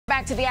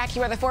to the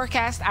AccuWeather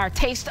forecast. Our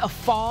taste of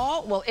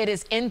fall, well, it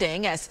is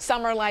ending as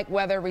summer-like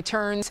weather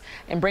returns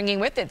and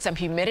bringing with it some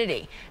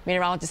humidity.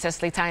 Meteorologist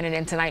Cecily Tynan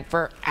in tonight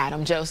for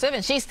Adam Joseph,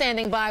 and she's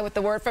standing by with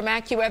the word from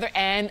AccuWeather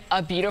and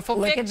a beautiful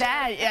picture. Look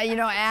at that. You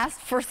know, I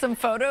asked for some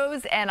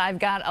photos, and I've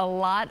got a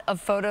lot of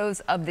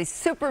photos of the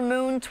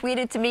supermoon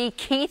tweeted to me.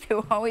 Keith,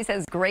 who always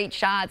has great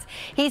shots,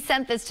 he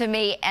sent this to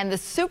me, and the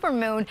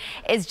supermoon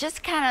is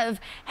just kind of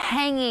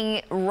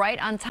hanging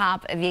right on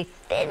top of a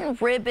thin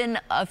ribbon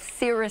of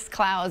cirrus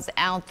clouds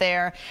out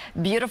there.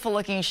 Beautiful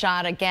looking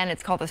shot. Again,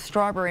 it's called the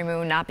Strawberry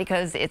Moon, not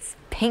because it's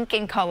pink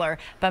in color,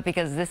 but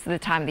because this is the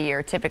time of the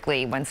year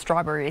typically when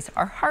strawberries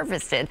are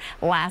harvested,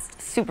 last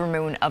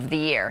supermoon of the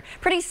year.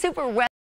 Pretty super wet.